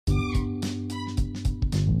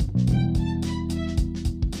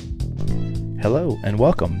Hello and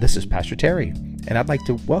welcome. This is Pastor Terry, and I'd like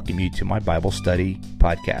to welcome you to my Bible study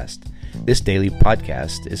podcast. This daily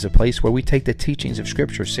podcast is a place where we take the teachings of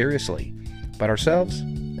Scripture seriously, but ourselves,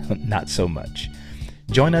 not so much.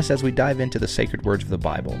 Join us as we dive into the sacred words of the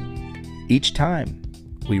Bible. Each time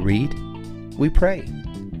we read, we pray,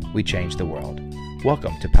 we change the world.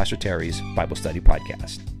 Welcome to Pastor Terry's Bible Study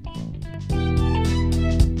Podcast.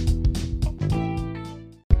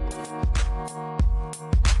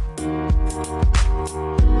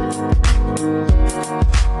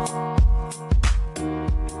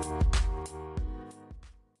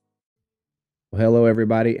 Well, hello,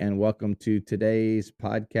 everybody, and welcome to today's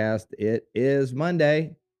podcast. It is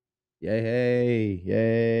Monday. Yay,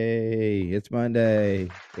 yay. It's Monday.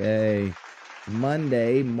 Yay.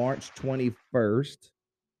 Monday, March 21st,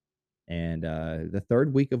 and the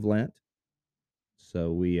third week of Lent.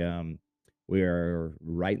 So we are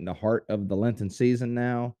right in the heart of the Lenten season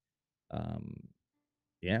now.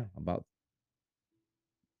 About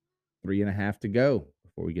 3.5 to go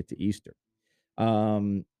before we get to Easter.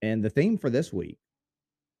 And the theme for this week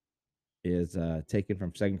is taken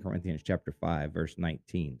from 2 Corinthians chapter 5, verse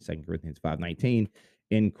 19. 2 Corinthians 5:19.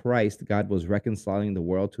 In Christ, God was reconciling the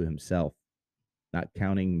world to himself, not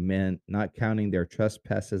counting their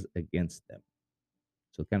trespasses against them.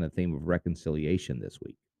 So kind of the theme of reconciliation this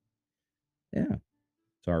week. Yeah.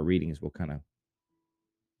 So our readings will kind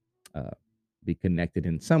of be connected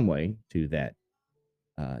in some way to that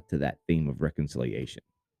theme of reconciliation.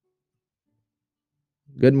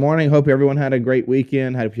 Good morning. Hope everyone had a great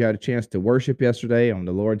weekend. Hope you had a chance to worship yesterday on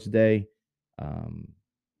the Lord's Day.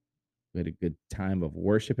 We had a good time of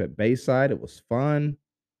worship at Bayside. It was fun.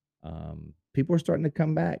 People are starting to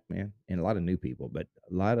come back, man, and a lot of new people, but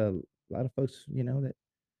a lot of folks, that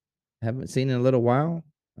haven't seen in a little while.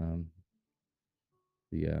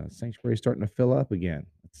 The sanctuary is starting to fill up again.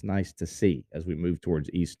 It's nice to see as we move towards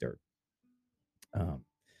Easter.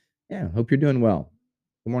 Hope you're doing well.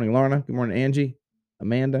 Good morning, Lorna. Good morning, Angie,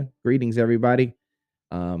 Amanda. Greetings, everybody.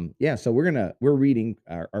 So we're reading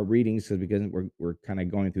our readings because we're kind of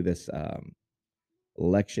going through this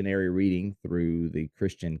lectionary reading through the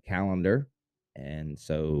Christian calendar, and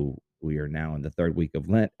so we are now in the third week of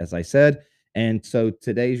Lent, as I said. And so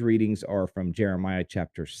today's readings are from Jeremiah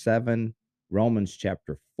chapter 7, Romans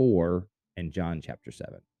chapter 4, and John chapter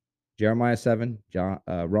 7. Jeremiah 7,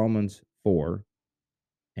 Romans 4,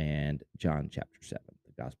 and John chapter 7,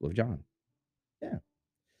 the Gospel of John. Yeah.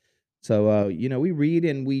 So, we read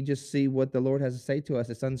and we just see what the Lord has to say to us.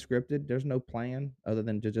 It's unscripted. There's no plan other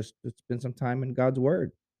than to just spend some time in God's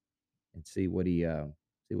Word and see what He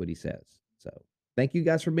says. So, thank you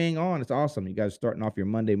guys for being on. It's awesome. You guys are starting off your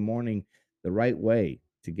Monday morning the right way,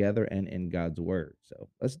 together and in God's Word. So,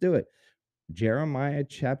 let's do it. Jeremiah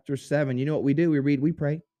chapter 7. You know what we do? We read, we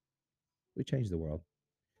pray, we change the world.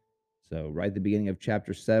 So right at the beginning of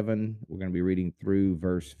chapter 7, we're going to be reading through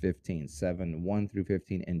verse 15, 7, 1 through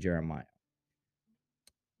 15 in Jeremiah.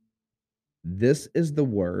 This is the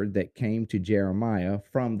word that came to Jeremiah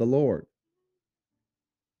from the Lord.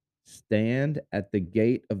 Stand at the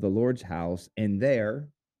gate of the Lord's house and there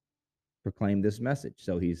proclaim this message.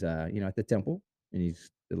 So he's, at the temple, and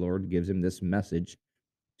the Lord gives him this message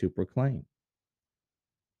to proclaim.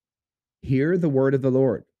 Hear the word of the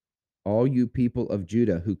Lord, all you people of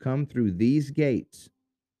Judah who come through these gates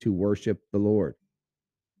to worship the Lord.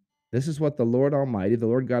 This is what the Lord Almighty, the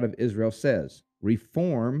Lord God of Israel says.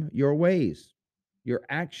 Reform your ways, your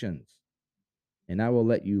actions, and I will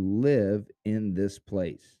let you live in this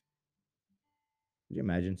place. Could you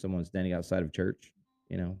imagine someone standing outside of church,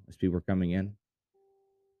 as people are coming in?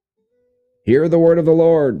 Hear the word of the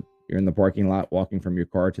Lord. You're in the parking lot walking from your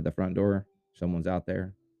car to the front door. Someone's out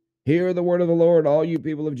there. Hear the word of the Lord, all you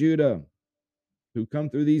people of Judah who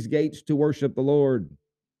come through these gates to worship the Lord.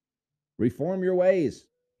 Reform your ways.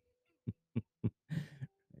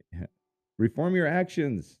 Reform your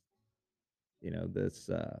actions. This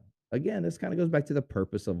kind of goes back to the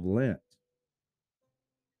purpose of Lent.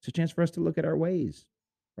 It's a chance for us to look at our ways,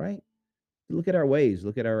 right? To look at our ways,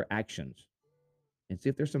 look at our actions, and see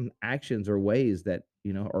if there's some actions or ways that,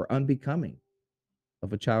 are unbecoming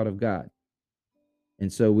of a child of God.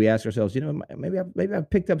 And so we ask ourselves, maybe I've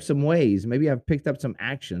picked up some ways, maybe I've picked up some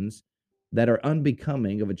actions that are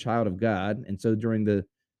unbecoming of a child of God. And so during the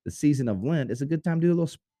season of Lent, it's a good time to do a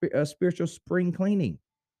little spiritual spring cleaning.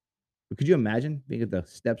 But could you imagine being at the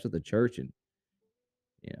steps of the church and,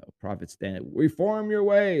 prophets stand, reform your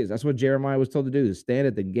ways. That's what Jeremiah was told to do, is stand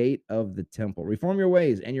at the gate of the temple. Reform your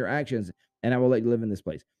ways and your actions, and I will let you live in this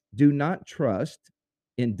place. Do not trust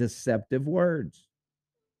in deceptive words.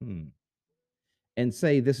 And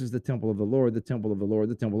say, this is the temple of the Lord, the temple of the Lord,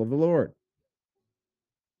 the temple of the Lord.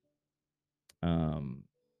 Um,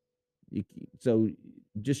 so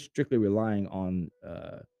just strictly relying on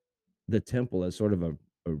the temple as sort of a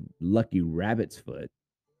lucky rabbit's foot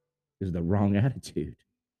is the wrong attitude.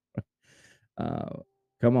 Uh,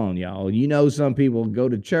 Come on, y'all. You know, some people go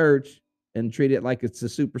to church and treat it like it's a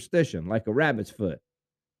superstition, like a rabbit's foot.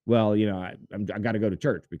 Well, I got to go to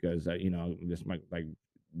church because this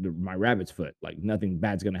my rabbit's foot. Like nothing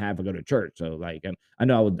bad's gonna happen. I go to church, so like, and I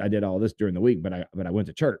know I did all this during the week, but I went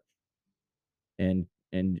to church, and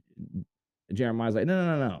Jeremiah's like, no,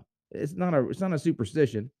 no, no, no. It's not a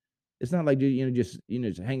superstition. It's not like just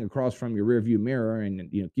hang across from your rear view mirror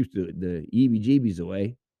and keeps the EBGBs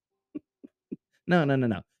away. No, no, no,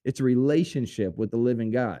 no. It's a relationship with the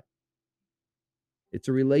living God. It's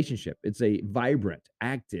a relationship. It's a vibrant,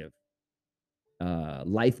 active,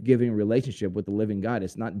 life-giving relationship with the living God.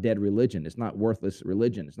 It's not dead religion. It's not worthless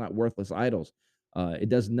religion. It's not worthless idols. It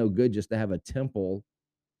does no good just to have a temple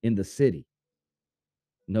in the city.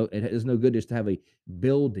 No, it is no good just to have a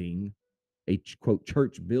building, quote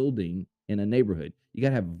church building in a neighborhood. You got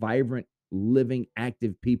to have vibrant, living,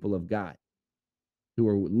 active people of God who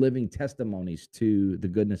are living testimonies to the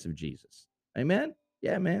goodness of Jesus. Amen.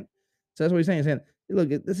 Yeah, man. So that's what he's saying. He's saying, look,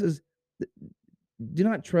 this is do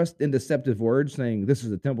not trust in deceptive words saying this is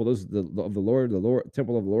the temple, this is of the Lord,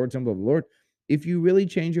 temple of the Lord, temple of the Lord. If you really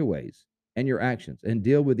change your ways and your actions and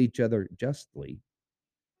deal with each other justly,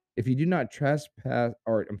 if you do not trespass,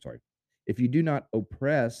 or I'm sorry, if you do not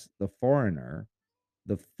oppress the foreigner,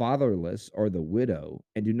 the fatherless, or the widow,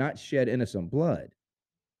 and do not shed innocent blood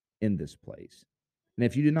in this place, and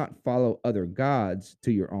if you do not follow other gods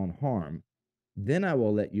to your own harm, then I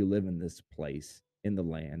will let you live in this place in the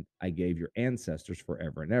land I gave your ancestors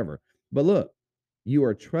forever and ever. But look, you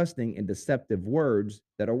are trusting in deceptive words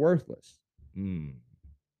that are worthless. Mm.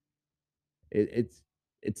 It's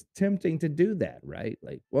tempting to do that, right?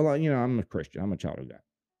 Like, well, I'm a Christian. I'm a child of God.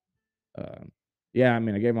 Yeah, I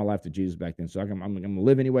mean, I gave my life to Jesus back then, so I'm going to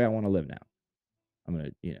live any way I want to live now. I'm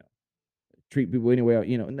going to, treat people any way.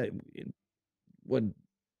 What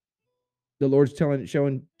the Lord's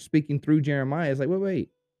speaking through Jeremiah is like, wait.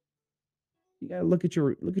 You got to look at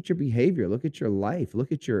your behavior, look at your life,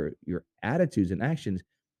 look at your attitudes and actions.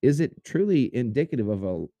 Is it truly indicative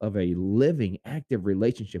of a living, active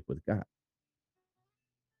relationship with God?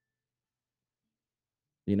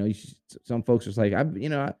 Some folks are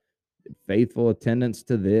like, faithful attendance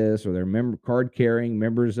to this, or they're card carrying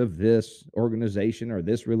members of this organization or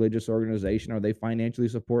this religious organization, or they financially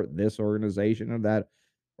support this organization or that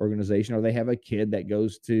organization, or they have a kid that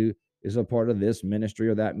is a part of this ministry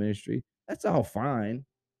or that ministry. That's all fine.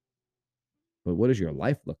 But what does your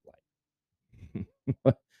life look like?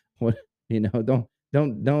 what, what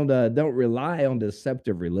don't rely on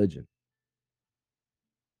deceptive religion.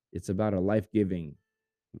 It's about a life-giving,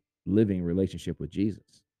 living relationship with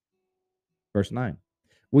Jesus. Verse 9.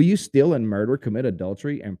 Will you steal and murder, commit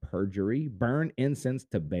adultery and perjury, burn incense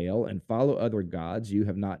to Baal, and follow other gods you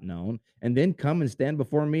have not known, and then come and stand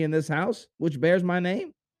before me in this house, which bears my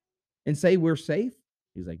name, and say we're safe?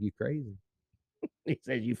 He's like, you crazy. He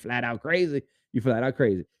says, you flat out crazy. You flat out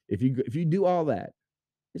crazy. If you do all that,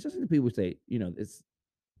 it's just like the people say, it's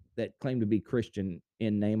that claim to be Christian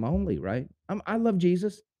in name only, right? I love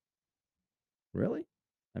Jesus. Really?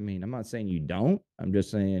 I mean, I'm not saying you don't. I'm just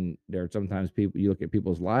saying there are sometimes people you look at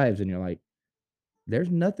people's lives and you're like, there's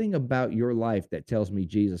nothing about your life that tells me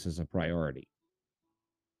Jesus is a priority.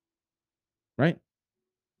 Right?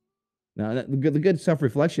 Now, the good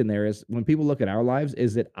self-reflection there is when people look at our lives,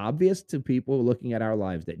 is it obvious to people looking at our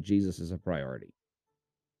lives that Jesus is a priority?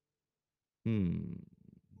 Hmm.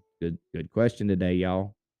 Good question today,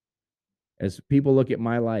 y'all. As people look at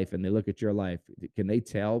my life and they look at your life, can they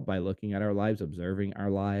tell by looking at our lives, observing our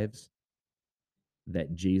lives,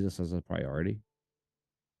 that Jesus is a priority?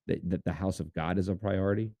 That the house of God is a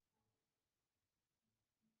priority?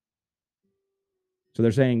 So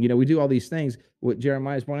they're saying, we do all these things. What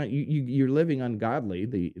Jeremiah's pointing out, you're living ungodly.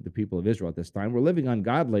 The people of Israel at this time were living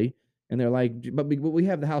ungodly, and they're like, but we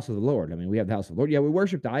have the house of the Lord. I mean, we have the house of the Lord. Yeah, we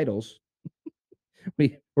worship the idols.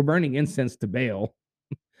 We're burning incense to Baal,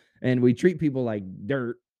 and we treat people like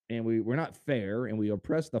dirt, and we're not fair, and we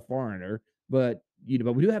oppress the foreigner. But we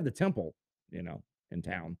do have the temple, in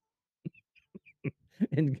town.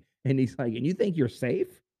 And he's like, and you think you're safe?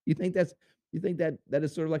 You think that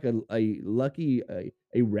is sort of like a lucky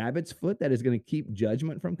a rabbit's foot that is going to keep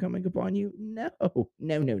judgment from coming upon you? No, no,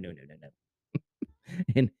 no, no, no, no, no.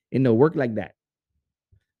 And no work like that.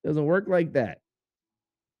 Doesn't work like that.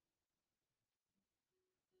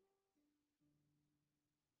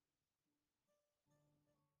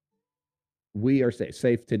 we are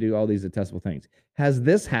safe to do all these detestable things. Has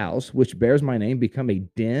this house, which bears my name, become a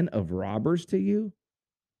den of robbers to you?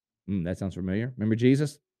 That sounds familiar. Remember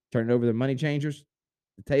Jesus turning over the money changers,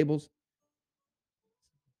 the tables?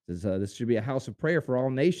 Says, this should be a house of prayer for all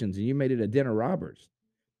nations, and you made it a den of robbers.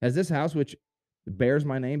 Has this house, which bears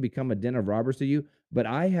my name, become a den of robbers to you? But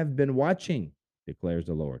I have been watching, declares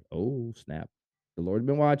the Lord. Oh, snap. The Lord has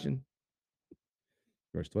been watching.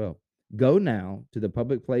 Verse 12. Go now to the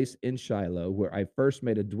public place in Shiloh, where I first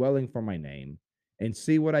made a dwelling for my name, and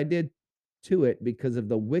see what I did to it because of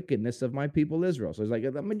the wickedness of my people Israel. So he's like,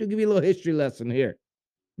 I'm going to give you a little history lesson here.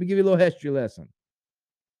 Let me give you a little history lesson.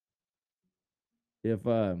 If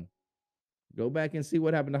Go back and see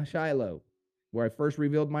what happened to Shiloh, where I first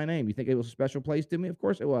revealed my name. You think it was a special place to me? Of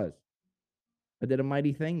course it was. I did a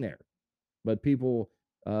mighty thing there, but people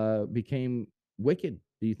became wicked.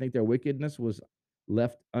 Do you think their wickedness was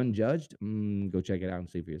left unjudged? Go check it out and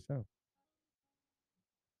see for yourself.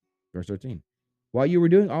 Verse 13. While you were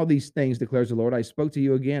doing all these things, declares the Lord, I spoke to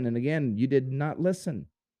you again and again. You did not listen.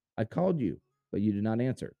 I called you, but you did not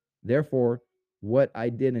answer. Therefore, what I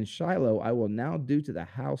did in Shiloh, I will now do to the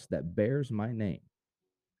house that bears my name,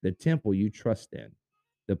 the temple you trust in,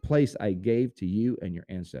 the place I gave to you and your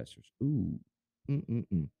ancestors. Ooh.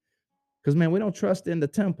 Because, man, we don't trust in the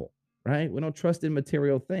temple, right? We don't trust in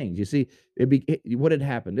material things. You see, what had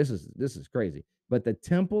happened? This is crazy. But the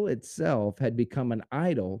temple itself had become an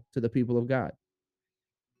idol to the people of God.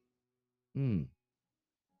 Hmm.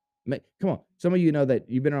 Come on. Some of you know that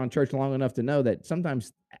you've been around church long enough to know that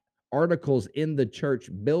sometimes articles in the church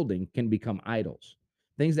building can become idols.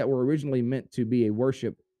 Things that were originally meant to be a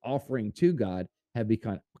worship offering to God have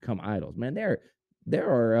become idols. Man,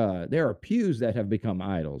 there are pews that have become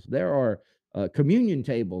idols. There are communion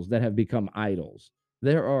tables that have become idols.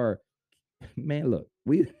 There are man, look,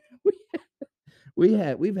 we we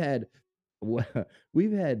had we've had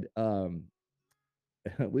we've had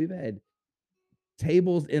we've had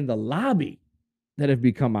tables in the lobby that have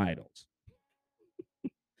become idols.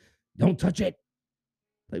 Don't touch it.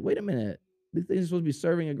 Like, wait a minute. These things are supposed to be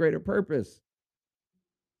serving a greater purpose.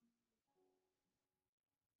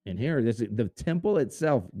 And here, the temple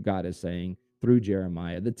itself, God is saying through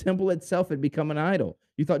Jeremiah, the temple itself had become an idol.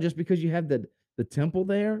 You thought just because you have the temple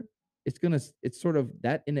there, it's sort of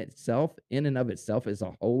that in and of itself is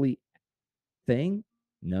a holy thing.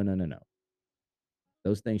 No, no, no, no.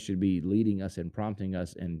 Those things should be leading us and prompting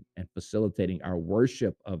us and facilitating our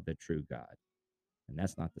worship of the true God. And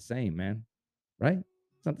that's not the same, man. Right?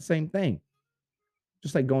 It's not the same thing.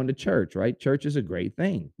 Just like going to church, right? Church is a great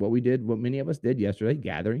thing. What many of us did yesterday,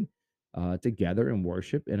 gathering together and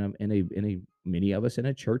worship many of us in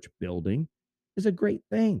a church building is a great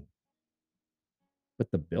thing. But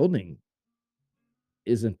the building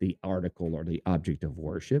isn't the article or the object of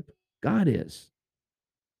worship. God is.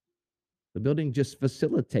 The building just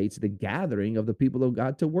facilitates the gathering of the people of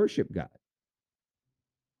God to worship God.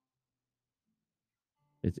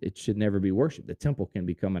 It should never be worshiped. The temple can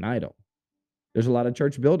become an idol. There's a lot of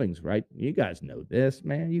church buildings, right? You guys know this,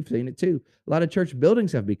 man. You've seen it too. A lot of church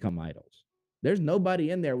buildings have become idols. There's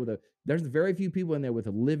very few people in there with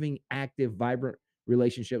a living, active, vibrant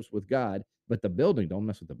relationships with God, but the building, don't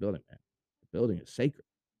mess with the building, man. The building is sacred.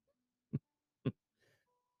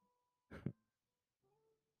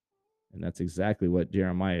 And that's exactly what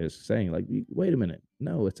Jeremiah is saying. Like, wait a minute.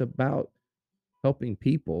 No, it's about helping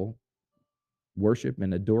people worship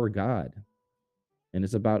and adore God. And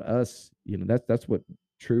it's about us, that's what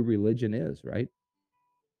true religion is, right?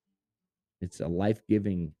 It's a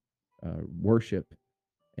life-giving worship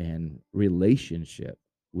and relationship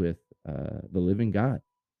with the living God.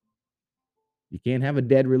 You can't have a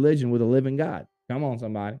dead religion with a living God. Come on,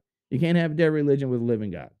 somebody. You can't have dead religion with a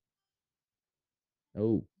living God.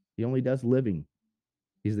 Oh, he only does living.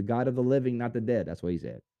 He's the God of the living, not the dead. That's what he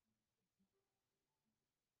said.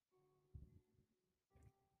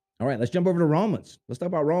 All right, let's jump over to Romans. Let's talk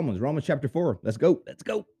about Romans. Romans chapter 4. Let's go. Let's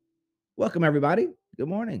go. Welcome, everybody. Good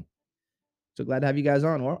morning. So glad to have you guys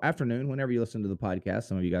on, or afternoon, whenever you listen to the podcast.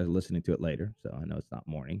 Some of you guys are listening to it later, so I know it's not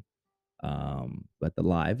morning. But the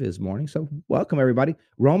live is morning. So welcome, everybody.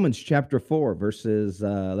 Romans chapter 4, verses,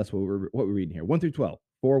 that's what we're reading here, 1 through 12.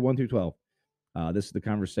 4, 1 through 12. This is the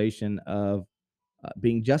conversation of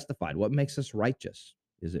being justified. What makes us righteous?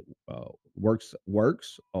 Is it works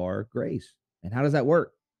or grace? And how does that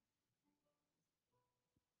work?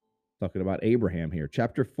 Talking about Abraham here.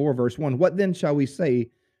 Chapter 4, verse 1. What then shall we say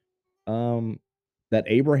that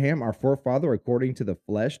Abraham, our forefather, according to the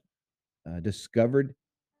flesh, discovered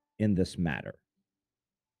in this matter?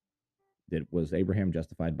 Was Abraham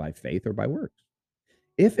justified by faith or by works?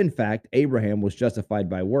 If in fact Abraham was justified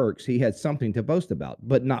by works, he had something to boast about,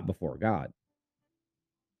 but not before God.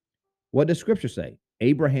 What does scripture say?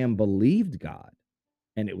 Abraham believed God,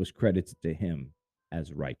 and it was credited to him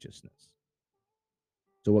as righteousness.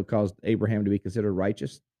 So, what caused Abraham to be considered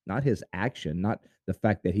righteous? Not his action, not the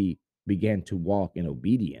fact that he began to walk in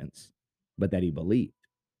obedience, but that he believed.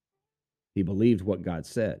 He believed what God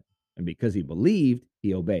said. And because he believed,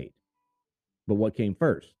 he obeyed. But what came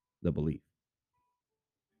first? The belief,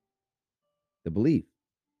 the belief,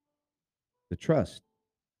 the trust.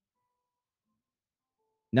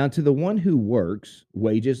 Now, to the one who works,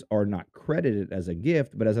 wages are not credited as a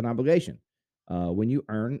gift, but as an obligation. When you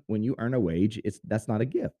earn a wage, that's not a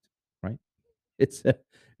gift, right? It's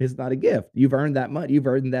it's not a gift. You've earned that money. You've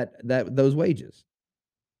earned those wages.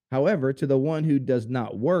 However, to the one who does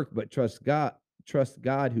not work but trusts God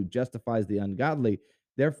who justifies the ungodly,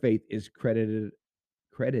 their faith is credited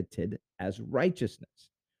as righteousness.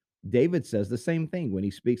 David says the same thing when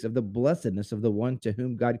he speaks of the blessedness of the one to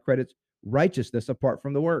whom God credits righteousness apart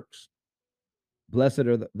from the works. Blessed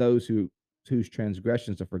are those whose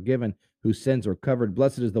transgressions are forgiven, whose sins are covered.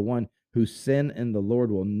 Blessed is the one whose sin in the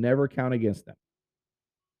Lord will never count against them.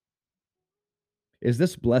 Is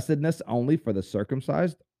this blessedness only for the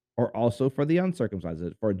circumcised or also for the uncircumcised?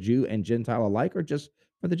 Is it for Jew and Gentile alike or just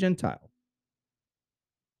for the Gentile?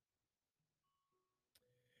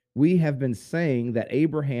 We have been saying that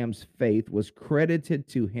Abraham's faith was credited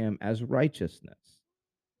to him as righteousness.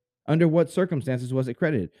 Under what circumstances was it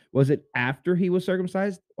credited? Was it after he was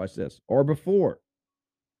circumcised? Watch this. Or before?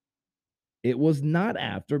 It was not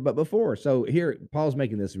after, but before. So here, Paul's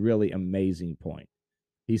making this really amazing point.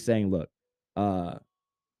 He's saying, look, uh,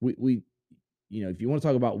 we if you want to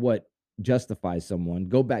talk about what justifies someone,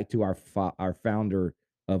 go back to our founder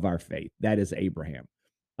of our faith. That is Abraham.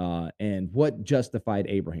 And what justified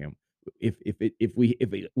Abraham? If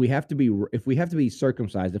we have to be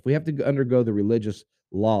circumcised, if we have to undergo the religious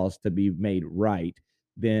laws to be made right,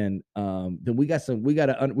 then we got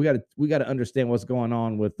to understand what's going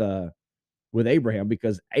on with Abraham,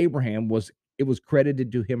 because Abraham was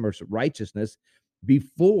credited to him as righteousness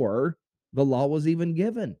before the law was even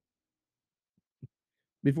given,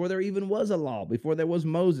 before there even was a law, before there was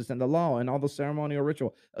Moses and the law and all the ceremonial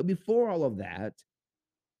ritual. Before all of that,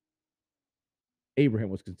 Abraham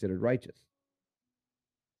was considered righteous.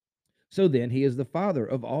 So then he is the father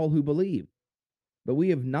of all who believe. But we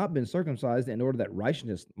have not been circumcised in order that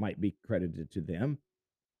righteousness might be credited to them.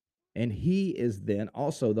 And he is then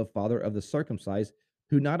also the father of the circumcised,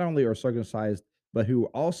 who not only are circumcised, but who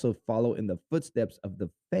also follow in the footsteps of the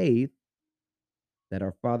faith that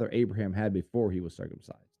our father Abraham had before he was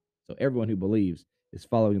circumcised. So everyone who believes is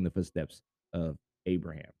following in the footsteps of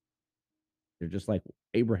Abraham. They're just like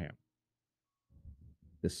Abraham.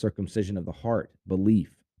 The circumcision of the heart,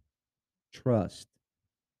 belief, trust.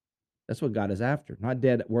 That's what God is after, not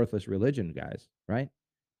dead, worthless religion, guys, right?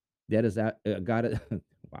 That is that God.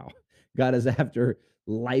 Wow, God is after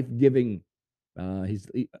life giving,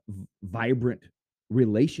 vibrant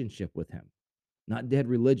relationship with Him, not dead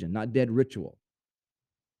religion, not dead ritual.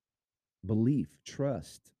 Belief,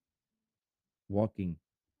 trust, walking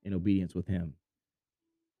in obedience with Him.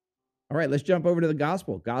 All right, let's jump over to the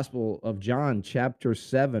Gospel of John, chapter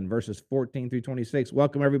 7, verses 14 through 26.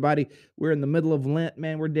 Welcome, everybody. We're in the middle of Lent,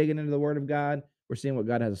 man. We're digging into the Word of God. We're seeing what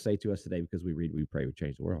God has to say to us today, because we read, we pray, we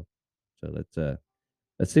change the world. So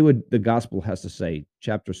let's see what the Gospel has to say.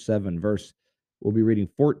 Chapter 7, we'll be reading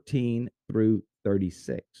 14 through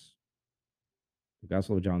 36. The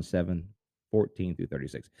Gospel of John 7, 14 through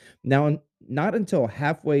 36. Now, not until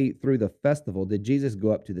halfway through the festival did Jesus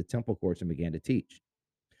go up to the temple courts and began to teach.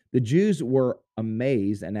 The Jews were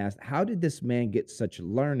amazed and asked, "How did this man get such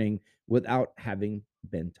learning without having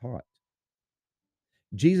been taught?"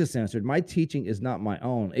 Jesus answered, "My teaching is not my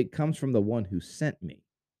own. It comes from the one who sent me.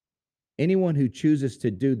 Anyone who chooses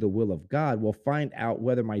to do the will of God will find out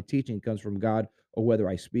whether my teaching comes from God or whether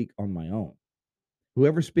I speak on my own.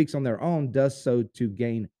 Whoever speaks on their own does so to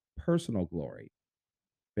gain personal glory.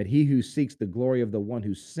 But he who seeks the glory of the one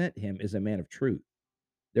who sent him is a man of truth.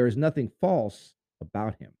 There is nothing false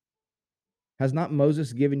about him. Has not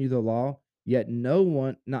Moses given you the law? Yet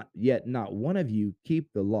not one of you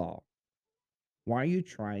keep the law. Why are you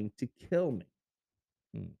trying to kill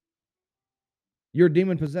me?" "You're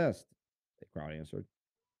demon possessed," the crowd answered.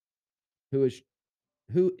 Who is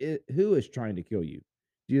who is trying to kill you?"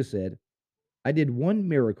 Jesus said, "I did one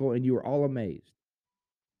miracle and you are all amazed.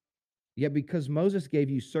 Yet because Moses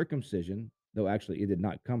gave you circumcision, though actually it did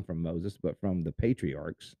not come from Moses, but from the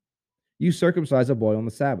patriarchs, you circumcise a boy on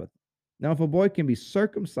the Sabbath. Now, if a boy can be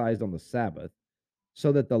circumcised on the Sabbath,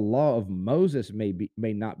 so that the law of Moses may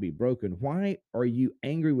not be broken. Why are you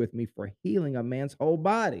angry with me for healing a man's whole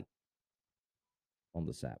body on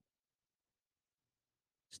the Sabbath?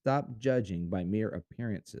 Stop judging by mere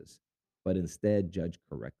appearances, but instead judge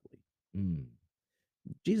correctly. Mm.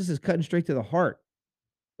 Jesus is cutting straight to the heart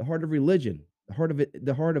of religion, the heart of it,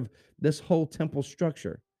 the heart of this whole temple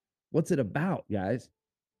structure. What's it about, guys?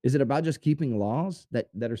 Is it about just keeping laws that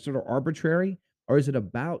are sort of arbitrary, or is it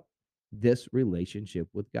about this relationship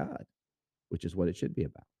with God, which is what it should be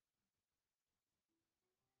about?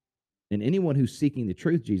 And anyone who's seeking the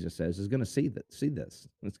truth, Jesus says, is going to see this.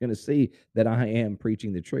 It's going to see that I am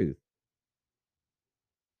preaching the truth.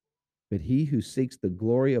 But he who seeks the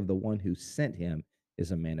glory of the one who sent him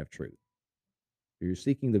is a man of truth. If you're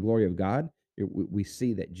seeking the glory of God, we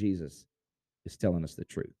see that Jesus is telling us the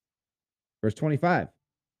truth. Verse 25.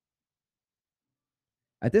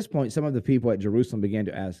 At this point, some of the people at Jerusalem began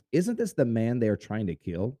to ask, "Isn't this the man they are trying to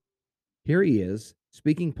kill? Here he is,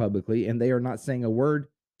 speaking publicly, and they are not saying a word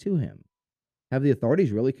to him. Have the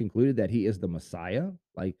authorities really concluded that he is the Messiah?"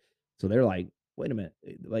 Like, so they're like, "Wait a minute.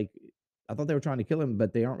 Like, I thought they were trying to kill him,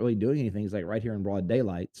 but they aren't really doing anything." He's like right here in broad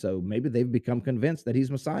daylight. So maybe they've become convinced that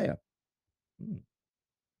he's Messiah. Hmm.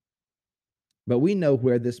 But we know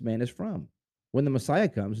where this man is from. When the Messiah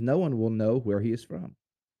comes, no one will know where he is from.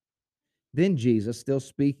 Then Jesus, still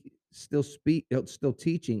teaching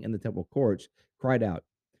in the temple courts, cried out,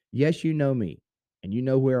 "Yes, you know me, and you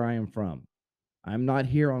know where I am from. I am not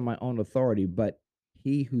here on my own authority, but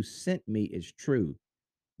he who sent me is true.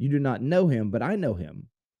 You do not know him, but I know him,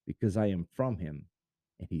 because I am from him,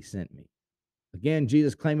 and he sent me." Again,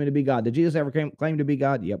 Jesus claiming to be God. Did Jesus ever claim to be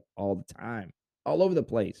God? Yep, all the time, all over the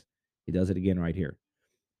place. He does it again right here.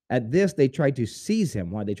 At this, they tried to seize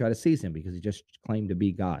him. Why they try to seize him? Because he just claimed to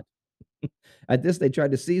be God. At this, they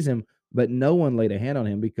tried to seize him, but no one laid a hand on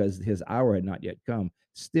him because his hour had not yet come.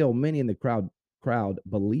 Still, many in the crowd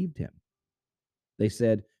believed him. They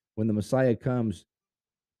said, "When the Messiah comes,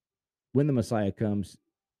 when the Messiah comes,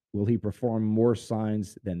 will he perform more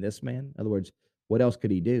signs than this man?" In other words, what else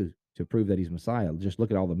could he do to prove that he's Messiah? Just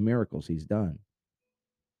look at all the miracles he's done.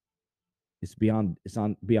 It's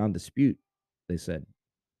beyond dispute, they said,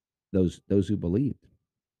 those who believed.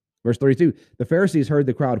 Verse 32, the Pharisees heard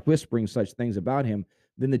the crowd whispering such things about him.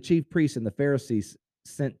 Then the chief priests and the Pharisees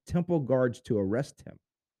sent temple guards to arrest him.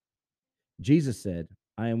 Jesus said,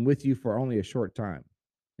 "I am with you for only a short time,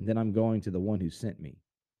 and then I'm going to the one who sent me.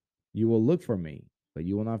 You will look for me, but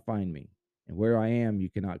you will not find me. And where I am,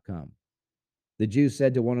 you cannot come." The Jews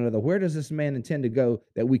said to one another, "Where does this man intend to go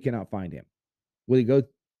that we cannot find him? Will he go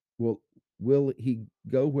will will he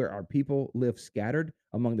go where our people live scattered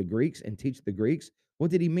among the Greeks and teach the Greeks?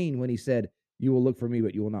 What did he mean when he said, 'You will look for me,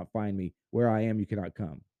 but you will not find me. Where I am, you cannot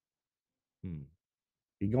come'?" Hmm.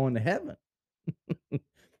 He's going to heaven.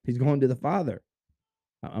 He's going to the Father.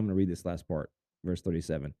 I'm going to read this last part, verse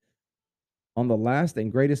 37. On the last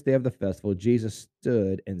and greatest day of the festival, Jesus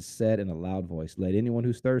stood and said in a loud voice, "Let anyone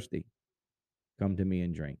who's thirsty come to me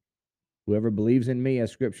and drink. Whoever believes in me,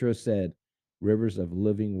 as scripture has said, rivers of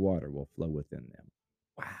living water will flow within them."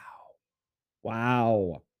 Wow.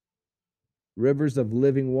 Wow. Rivers of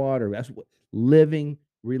living water. That's what living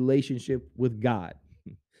relationship with God.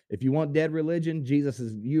 If you want dead religion,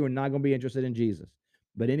 you are not going to be interested in Jesus.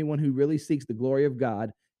 But anyone who really seeks the glory of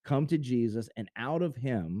God, come to Jesus, and out of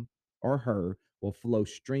him or her will flow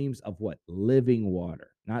streams of what? Living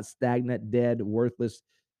water, not stagnant, dead, worthless,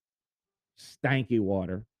 stanky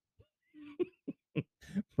water,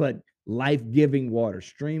 but life-giving water,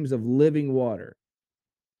 streams of living water.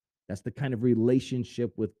 That's the kind of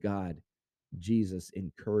relationship with God Jesus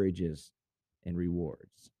encourages and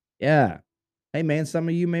rewards. Yeah. Hey, man, some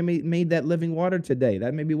of you may need that living water today.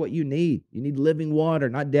 That may be what you need. You need living water,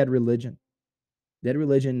 not dead religion. Dead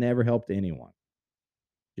religion never helped anyone,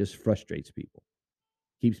 just frustrates people,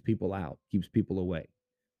 keeps people out, keeps people away.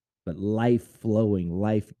 But life flowing,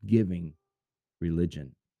 life giving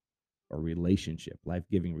religion or relationship, life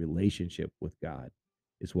giving relationship with God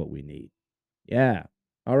is what we need. Yeah.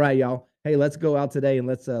 All right, y'all. Hey, let's go out today and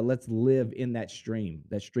let's live in that stream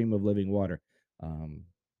of living water. Um,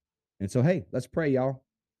 and so, hey, let's pray, y'all.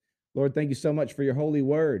 Lord, thank you so much for your holy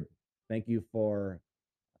word. Thank you for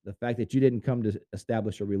the fact that you didn't come to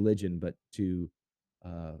establish a religion, but to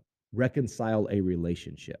uh, reconcile a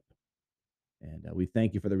relationship. And we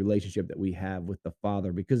thank you for the relationship that we have with the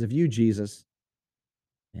Father because of you, Jesus.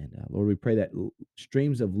 And Lord, we pray that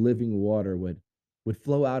streams of living water would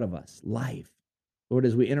flow out of us, life. Lord,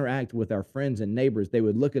 as we interact with our friends and neighbors, they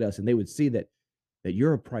would look at us and they would see that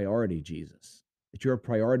you're a priority, Jesus, that you're a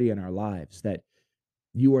priority in our lives, that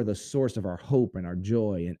you are the source of our hope and our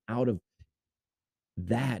joy. And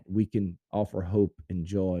that we can offer hope and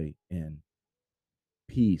joy and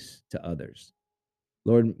peace to others.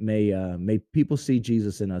 Lord, may people see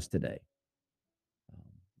Jesus in us today.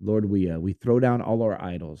 Lord, we throw down all our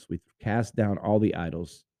idols. We cast down all the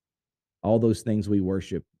idols, all those things we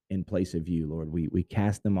worship in place of you, Lord. We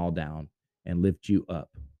cast them all down and lift you up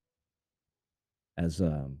as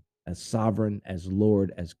sovereign, as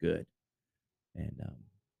Lord, as good. And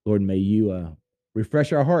Lord, may you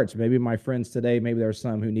refresh our hearts. Maybe my friends today, maybe there are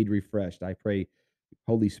some who need refreshed. I pray,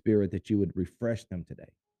 Holy Spirit, that you would refresh them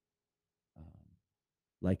today, um,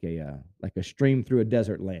 like a stream through a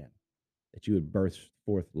desert land, that you would burst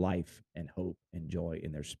forth life and hope and joy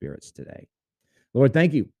in their spirits today. Lord,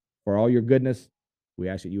 thank you for all your goodness. We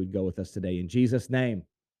ask that you would go with us today. In Jesus' name,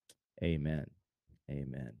 amen.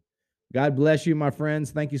 Amen. God bless you, my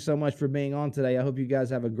friends. Thank you so much for being on today. I hope you guys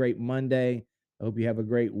have a great Monday. I hope you have a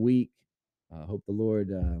great week. I hope the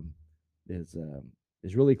Lord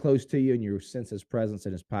is really close to you and you sense his presence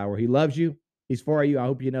and his power. He loves you. He's for you. I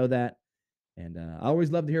hope you know that. And I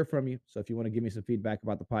always love to hear from you. So if you want to give me some feedback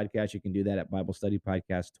about the podcast, you can do that at Bible Study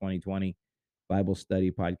Podcast 2020. Bible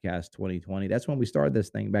Study Podcast 2020. That's when we started this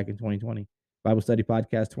thing back in 2020. Bible Study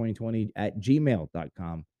Podcast 2020 at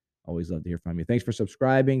gmail.com. Always love to hear from you. Thanks for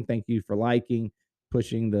subscribing. Thank you for liking,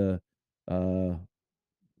 pushing the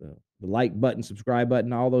like button, subscribe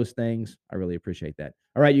button, all those things. I really appreciate that.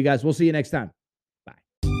 All right, you guys, we'll see you next time. Bye.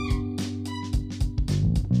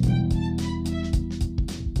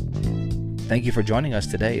 Thank you for joining us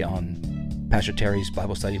today on Pastor Terry's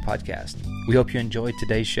Bible Study Podcast. We hope you enjoyed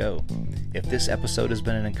today's show. If this episode has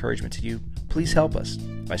been an encouragement to you, please help us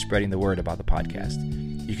by spreading the word about the podcast.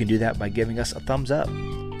 You can do that by giving us a thumbs up,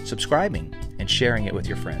 subscribing, and sharing it with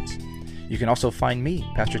your friends. You can also find me,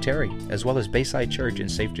 Pastor Terry, as well as Bayside Church in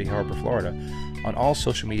Safety Harbor, Florida, on all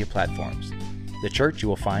social media platforms. The church you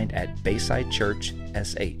will find at Bayside Church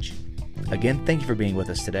SH. Again, thank you for being with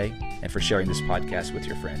us today and for sharing this podcast with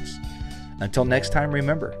your friends. Until next time,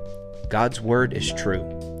 remember, God's word is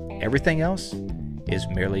true. Everything else is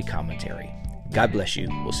merely commentary. God bless you.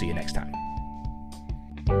 We'll see you next time.